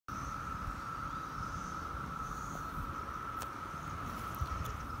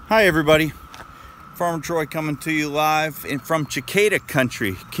Hi everybody, Farmer Troy coming to you live from cicada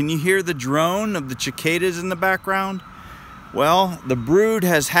country. Can you hear the drone of the cicadas in the background? Well, the brood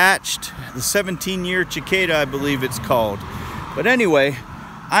has hatched, the 17-year cicada I believe it's called. But anyway,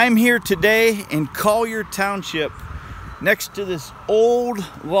 I'm here today in Collier Township next to this old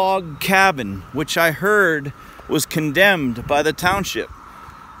log cabin, which I heard was condemned by the township.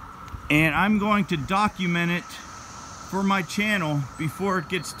 And I'm going to document it for my channel before it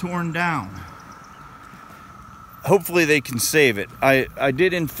gets torn down. Hopefully they can save it. I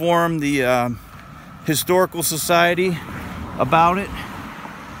did inform the Historical Society about it,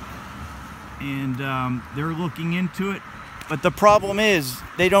 and they're looking into it. But the problem is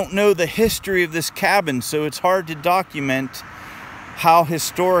they don't know the history of this cabin, so it's hard to document how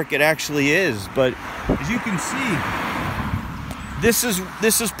historic it actually is. But as you can see,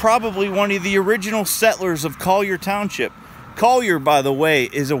 this is probably one of the original settlers of Collier Township. Collier, by the way,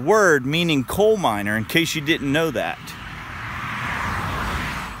 is a word meaning coal miner, in case you didn't know that.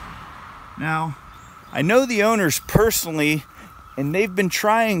 Now, I know the owners personally, and they've been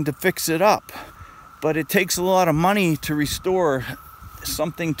trying to fix it up, but it takes a lot of money to restore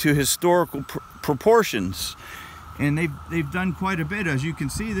something to historical proportions. And they've done quite a bit. As you can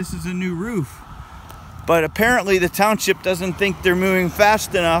see, this is a new roof. But apparently the township doesn't think they're moving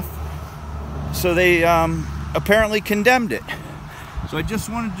fast enough, so they apparently condemned it. So I just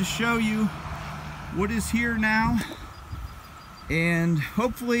wanted to show you what is here now, and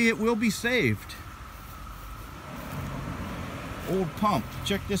hopefully it will be saved. Old pump,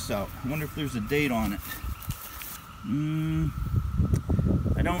 check this out. I wonder if there's a date on it.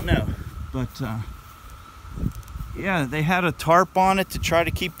 I don't know, but yeah, they had a tarp on it to try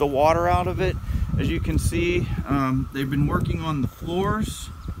to keep the water out of it. As you can see, they've been working on the floors.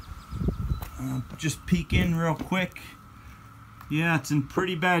 Just peek in real quick. Yeah, it's in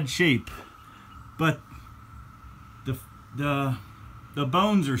pretty bad shape, but the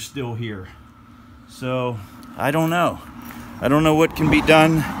bones are still here. So I don't know. I don't know what can be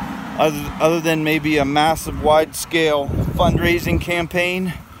done other than maybe a massive wide-scale fundraising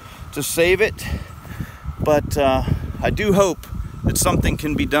campaign to save it. But I do hope that something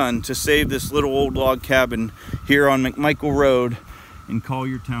can be done to save this little old log cabin here on McMichael Road in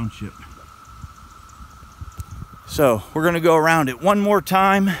Collier Township. So we're going to go around it one more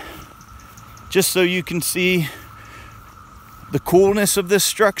time just so you can see the coolness of this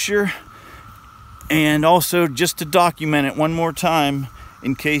structure, and also just to document it one more time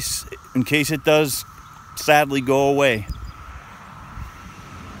in case it does sadly go away.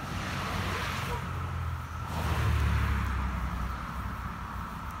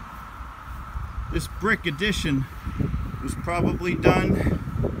 This brick addition was probably done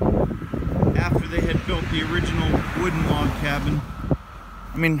after they had built the original wooden log cabin.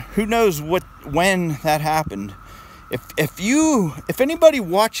 I mean, who knows when that happened. If anybody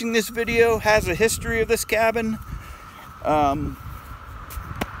watching this video has a history of this cabin,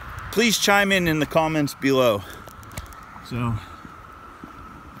 please chime in the comments below. So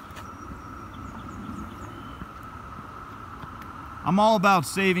I'm all about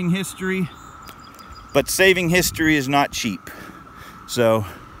saving history, but saving history is not cheap. So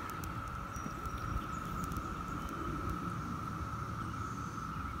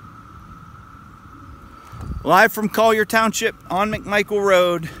live from Collier Township on McMichael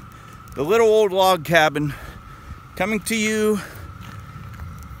Road, the little old log cabin, coming to you,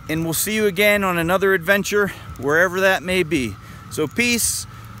 and we'll see you again on another adventure, wherever that may be. So peace,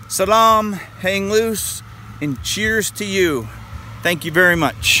 salam, hang loose, and cheers to you. Thank you very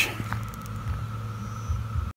much.